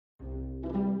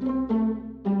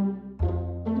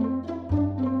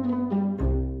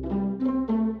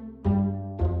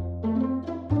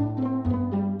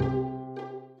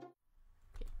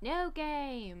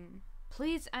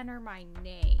enter my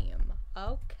name.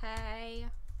 Okay.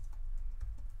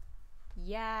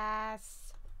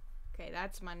 Yes. Okay,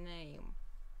 that's my name.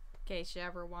 In case you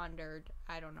ever wondered.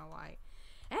 I don't know why.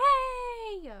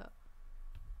 Hey!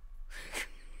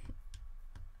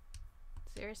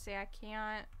 Seriously, I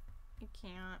can't.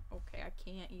 Okay, I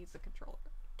can't use the controller.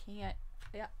 Can't.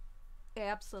 Yeah.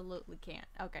 Absolutely can't.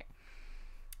 Okay.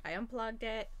 I unplugged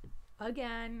it.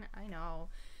 Again. I know.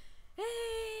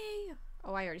 Hey!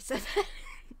 Oh, I already said that.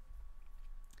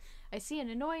 I see an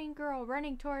annoying girl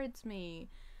running towards me.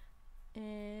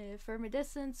 From a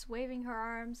distance, waving her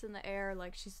arms in the air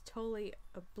like she's totally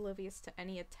oblivious to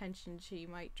any attention she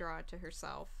might draw to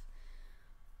herself.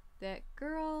 That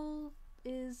girl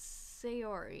is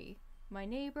Sayori, my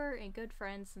neighbor and good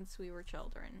friend since we were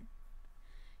children.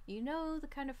 You know, the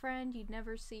kind of friend you'd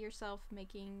never see yourself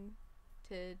making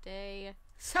today.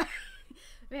 Sorry.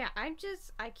 Man,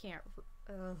 I can't,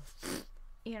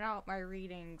 you know, my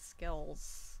reading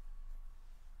skills.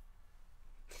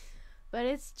 But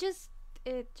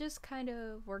it just kind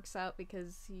of works out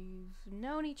because you've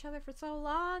known each other for so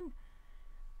long.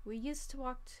 We used to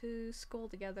walk to school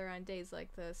together on days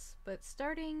like this, but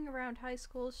starting around high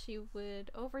school, she would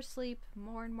oversleep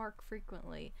more and more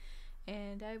frequently,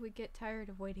 and I would get tired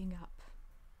of waiting up.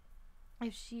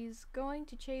 If she's going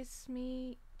to chase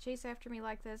after me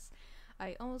like this,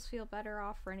 I almost feel better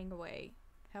off running away.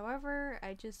 However,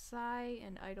 I just sigh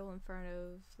and idle in front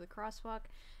of the crosswalk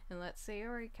and let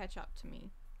Sayori catch up to me.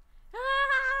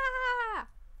 Ah!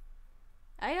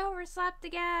 I overslept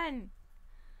again!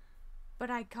 But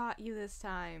I caught you this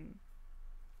time.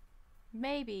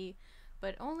 Maybe,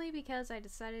 but only because I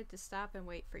decided to stop and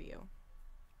wait for you.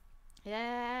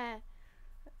 Yeah,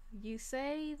 you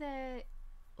say that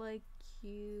like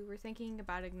you were thinking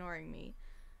about ignoring me.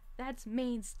 That's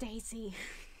mean, Stacy.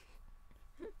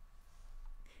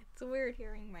 It's weird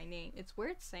hearing my name. It's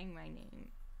weird saying my name.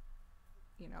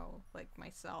 You know, like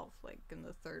myself, like in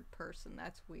the third person.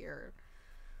 That's weird.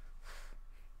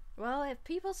 Well, if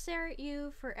people stare at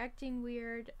you for acting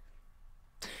weird,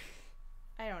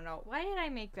 I don't know. Why did I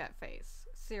make that face?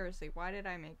 Seriously, why did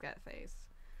I make that face?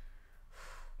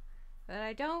 That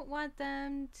I don't want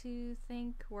them to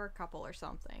think we're a couple or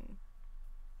something.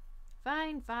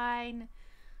 Fine.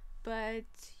 But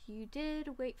you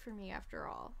did wait for me after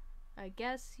all. I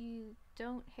guess you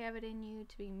don't have it in you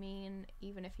to be mean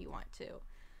even if you want to.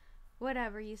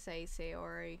 Whatever you say,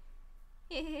 Sayori.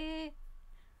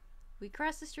 We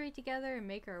cross the street together and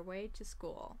make our way to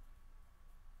school.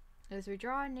 As we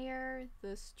draw near,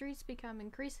 the streets become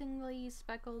increasingly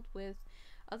speckled with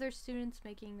other students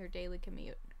making their daily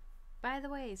commute. By the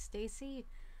way, Stacy,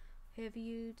 have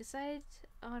you decided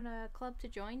on a club to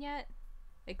join yet?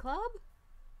 A club?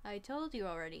 I told you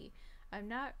already. I'm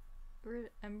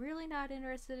really not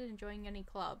interested in joining any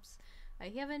clubs. I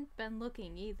haven't been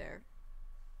looking either.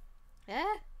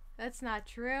 That's not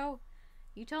true.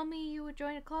 You told me you would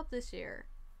join a club this year.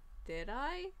 Did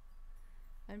I?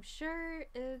 I'm sure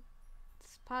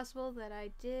it's possible that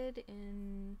I did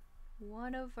in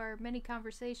one of our many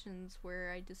conversations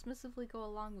where I dismissively go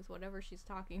along with whatever she's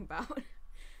talking about.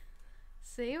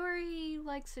 Sayori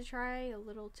likes to worry a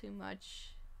little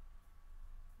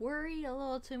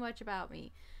too much about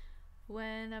me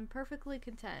when I'm perfectly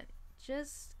content,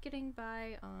 just getting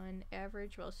by on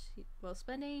average while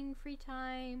spending free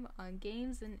time on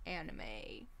games and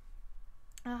anime.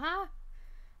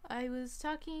 I was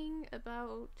talking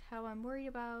about how I'm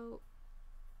worried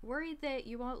that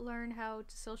you won't learn how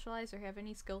to socialize or have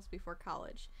any skills before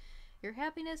college. Your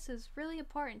happiness is really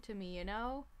important to me, you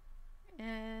know?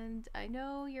 And I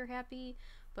know you're happy,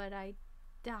 but I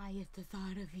die at the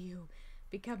thought of you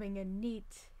becoming a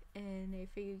NEET in a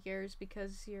few years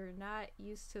because you're not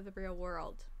used to the real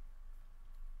world.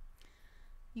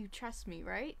 You trust me,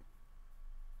 right?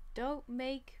 Don't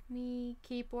make me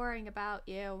keep worrying about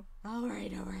you.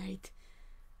 Alright.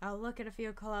 I'll look at a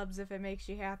few clubs if it makes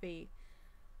you happy.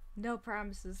 No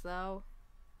promises, though.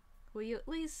 Will you at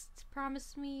least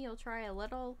promise me you'll try a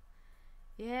little?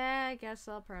 Yeah, I guess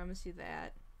I'll promise you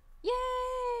that.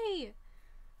 Yay!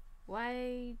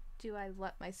 Why do I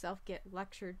let myself get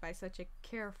lectured by such a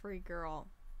carefree girl?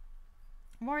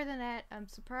 More than that, I'm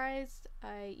surprised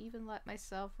I even let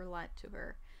myself relent to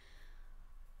her.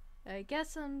 I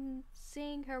guess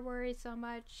seeing her worry so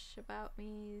much about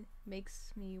me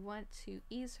makes me want to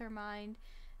ease her mind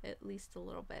at least a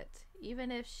little bit, even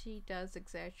if she does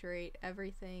exaggerate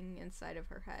everything inside of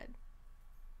her head.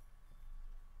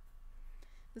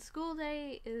 The school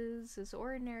day is as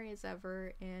ordinary as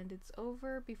ever, and it's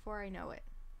over before I know it.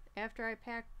 After I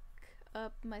pack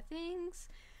up my things,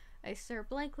 I stare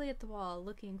blankly at the wall,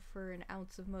 looking for an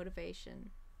ounce of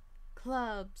motivation.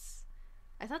 Clubs.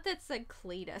 I thought that said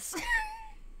Cletus.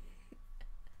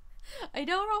 I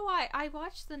don't know why. I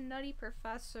watched The Nutty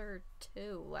Professor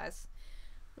 2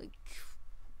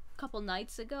 couple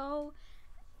nights ago.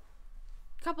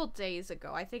 Couple days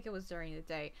ago. I think it was during the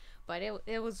day. But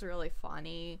it was really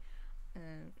funny.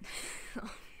 And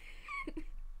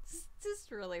it's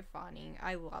just really funny.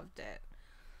 I loved it.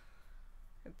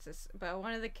 It's just, but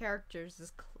one of the characters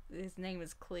his name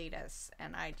is Cletus,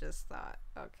 and I just thought,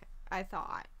 okay. I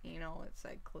thought, it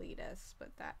said Cletus,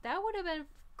 but that would have been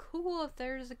cool if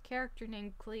there's a character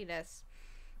named Cletus.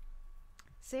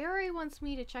 Sayori wants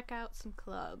me to check out some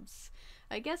clubs.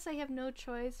 I guess I have no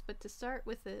choice but to start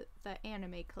with the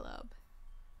anime club.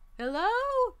 Hello?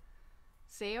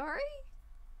 Sayori?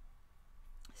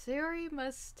 Sayori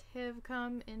must have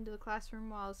come into the classroom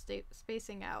while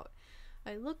spacing out.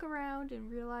 I look around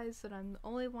and realize that I'm the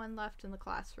only one left in the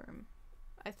classroom.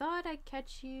 I thought I'd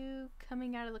catch you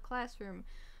coming out of the classroom,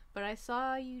 but I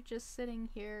saw you just sitting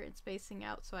here and spacing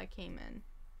out, so I came in.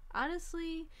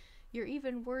 Honestly, you're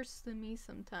even worse than me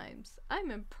sometimes. I'm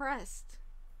impressed.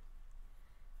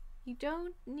 You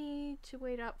don't need to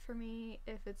wait up for me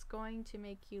if it's going to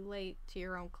make you late to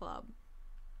your own club.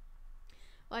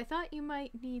 Well, I thought you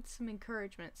might need some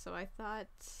encouragement, so I thought,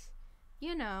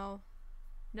 know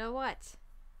what?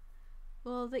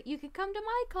 Well, that you could come to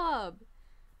my club.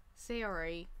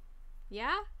 Sayori.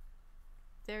 Yeah?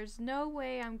 There's no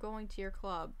way I'm going to your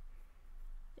club.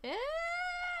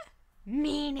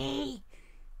 Meanie!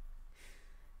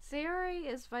 Sayori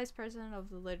is vice president of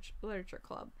the literature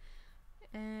club.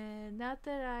 And not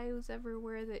that I was ever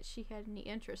aware that she had any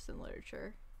interest in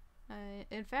literature.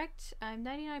 In fact, I'm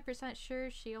 99% sure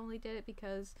she only did it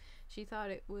because she thought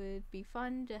it would be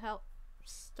fun to help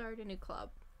start a new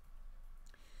club.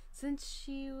 Since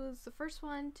she was the first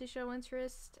one to show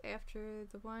interest after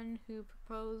the one who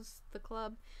proposed the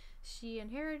club, she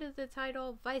inherited the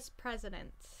title Vice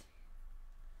President.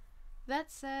 That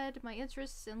said, my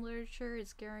interest in literature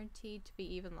is guaranteed to be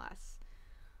even less.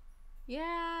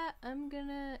 Yeah, I'm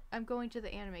going to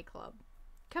the anime club.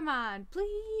 Come on,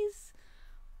 please!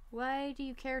 Why do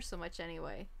you care so much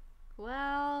anyway?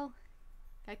 Well,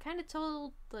 I kind of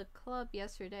told the club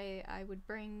yesterday I would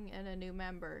bring in a new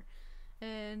member.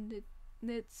 And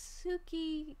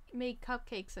Natsuki made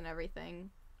cupcakes and everything.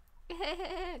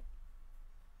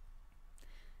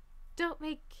 Don't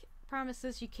make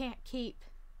promises you can't keep.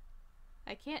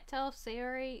 I can't tell if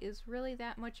Sayori is really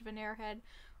that much of an airhead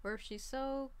or if she's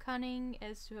so cunning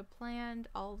as to have planned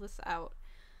all this out.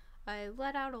 I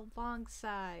let out a long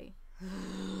sigh.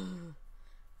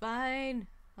 Fine,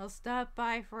 I'll stop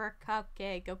by for a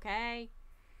cupcake, okay?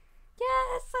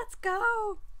 Yes, let's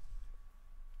go!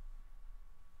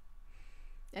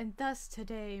 And thus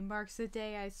today marks the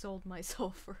day I sold my soul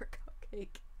for a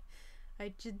cupcake.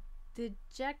 I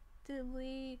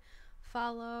dejectedly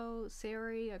follow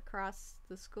Sayori across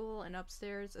the school and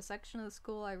upstairs, a section of the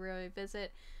school I rarely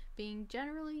visit, being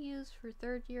generally used for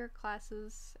third-year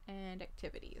classes and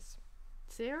activities.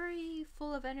 Sayori,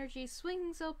 full of energy,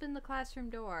 swings open the classroom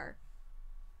door.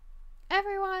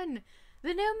 Everyone!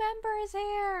 The new member is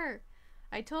here!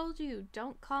 I told you,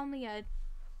 don't call me a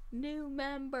new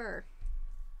member.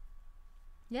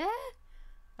 Yeah?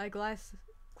 I glance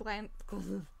around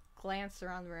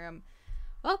the room.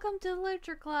 Welcome to the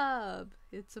Literature Club.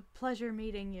 It's a pleasure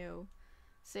meeting you.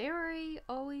 Sayori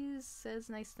always says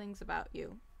nice things about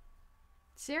you.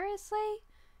 Seriously?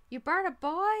 You brought a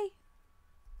boy?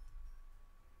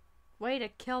 Way to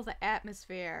kill the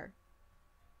atmosphere.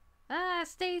 Ah,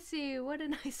 Stacy, what a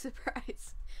nice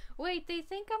surprise. Wait, they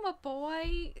think I'm a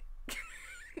boy?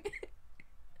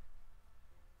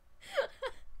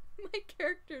 My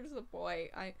character's a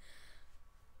boy. I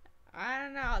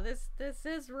don't know. This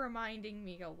is reminding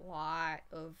me a lot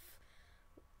of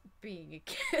being a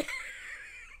kid.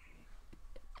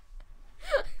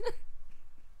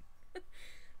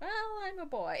 Well, I'm a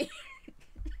boy.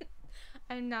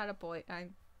 I'm not a boy.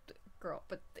 I'm a girl.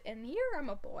 But in here, I'm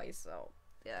a boy. So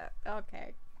yeah.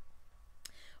 Okay.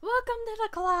 Welcome to the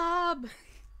club.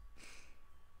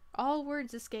 All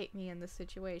words escape me in this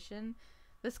situation.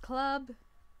 This club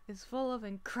is full of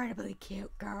incredibly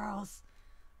cute girls.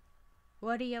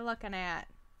 What are you looking at?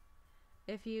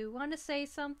 If you want to say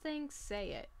something, say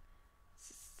it.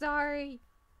 Sorry.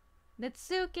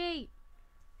 Natsuki!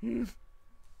 The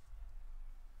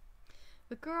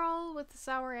girl with the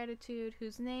sour attitude,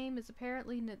 whose name is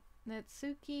apparently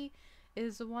Natsuki,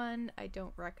 is the one I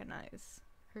don't recognize.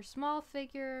 Her small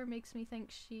figure makes me think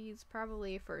she's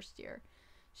probably a first year.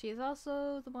 She is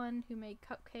also the one who made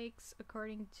cupcakes,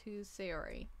 according to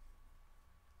Sayori.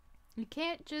 You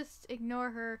can't just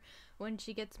ignore her when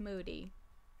she gets moody.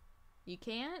 You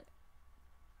can't?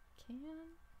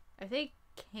 Can? I think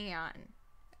can.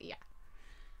 Yeah.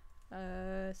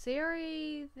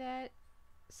 Sayori that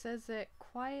says it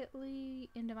quietly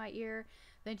into my ear,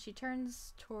 then she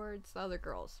turns towards the other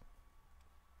girls.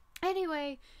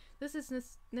 Anyway, this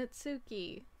is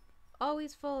Natsuki,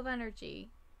 always full of energy.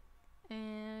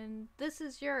 And this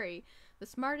is Yuri, the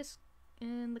smartest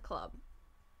in the club.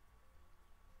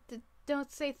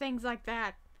 Don't say things like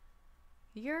that.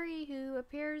 Yuri, who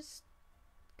appears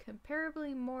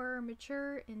comparably more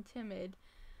mature and timid,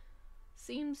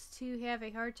 seems to have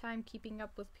a hard time keeping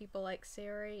up with people like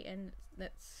Sayori and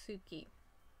Natsuki.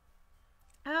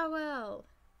 Oh well,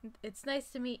 it's nice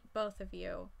to meet both of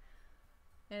you.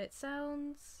 And it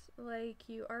sounds like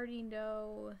you already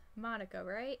know Monica,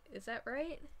 right? Is that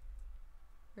right?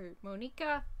 Or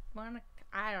Monica? Monica?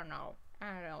 I don't know.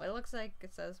 It looks like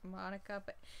it says Monica,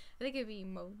 but I think it'd be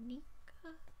Monica.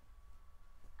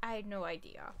 I had no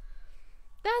idea.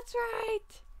 That's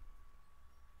right!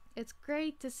 It's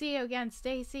great to see you again,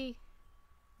 Stacy.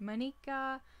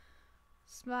 Monica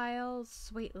smiles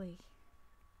sweetly.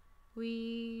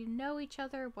 We know each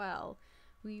other well.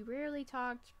 We rarely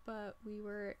talked, but we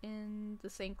were in the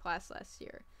same class last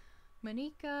year.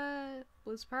 Monica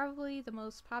was probably the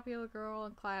most popular girl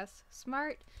in class.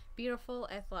 Smart, beautiful,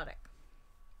 athletic.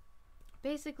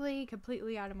 Basically,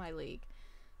 completely out of my league.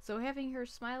 So having her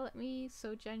smile at me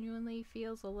so genuinely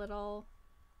feels a little...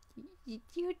 You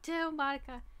too,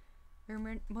 Monica. Or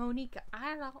Monica.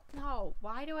 I don't know.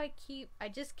 Why do I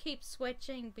just keep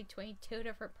switching between two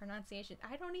different pronunciations.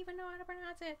 I don't even know how to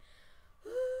pronounce it.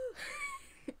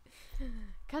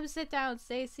 Come sit down,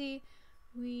 Stacy.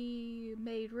 We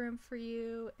made room for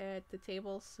you at the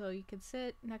table so you can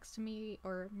sit next to me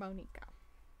or Monica.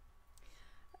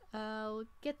 I'll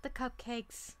get the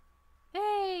cupcakes.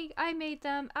 Hey, I made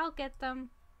them. I'll get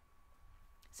them.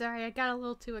 Sorry, I got a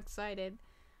little too excited.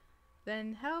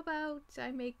 Then how about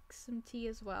I make some tea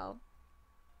as well?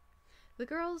 The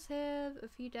girls have a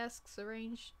few desks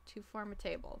arranged to form a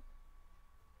table.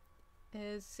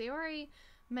 As Sayori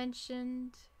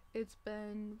mentioned, it's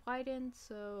been widened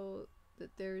so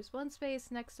that there's one space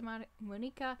next to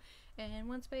Monica and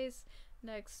one space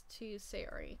next to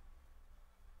Sayori.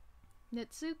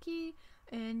 Natsuki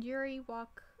and Yuri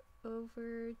walk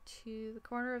over to the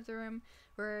corner of the room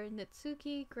where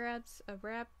Natsuki grabs a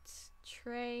wrapped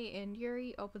tray and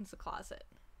Yuri opens the closet.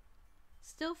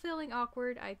 Still feeling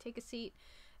awkward, I take a seat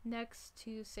next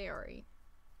to Sayori.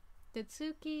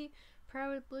 Natsuki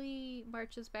proudly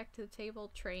marches back to the table,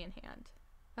 tray in hand.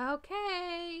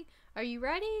 Okay, are you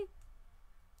ready?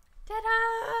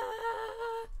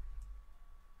 Ta-da!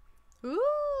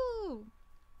 Ooh!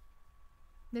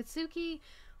 Natsuki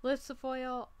lifts the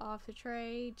foil off the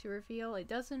tray to reveal a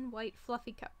dozen white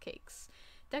fluffy cupcakes,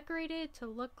 decorated to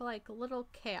look like little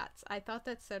cats. I thought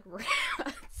that said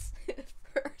rats at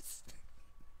first.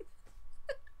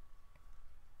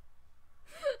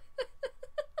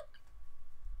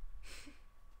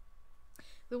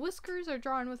 The whiskers are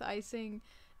drawn with icing,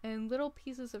 and little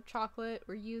pieces of chocolate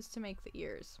were used to make the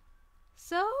ears.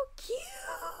 So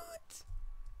cute!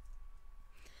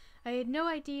 I had no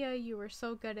idea you were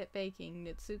so good at baking,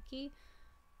 Natsuki.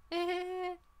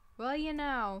 Well, you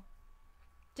know.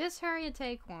 Just hurry and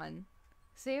take one.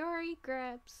 Sayori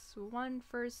grabs one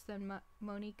first, then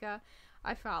Monica.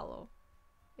 I follow.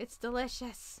 It's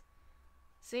delicious.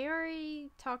 Sayori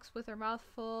talks with her mouth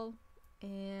full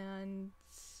and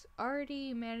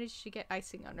already managed to get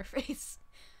icing on her face.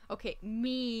 Okay,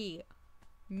 me.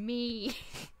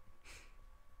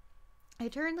 I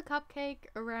turn the cupcake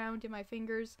around in my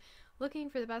fingers, looking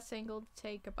for the best angle to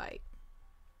take a bite.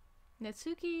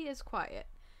 Natsuki is quiet.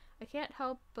 I can't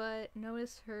help but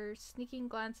notice her sneaking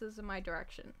glances in my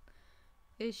direction.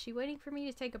 Is she waiting for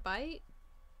me to take a bite?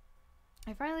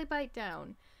 I finally bite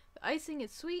down. The icing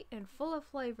is sweet and full of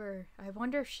flavor. I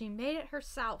wonder if she made it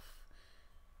herself.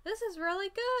 This is really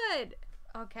good!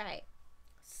 Okay,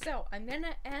 so I'm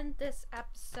gonna end this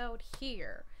episode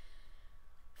here.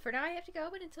 For now, I have to go,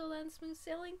 but until then, smooth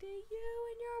sailing to you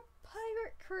and your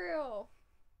pirate crew.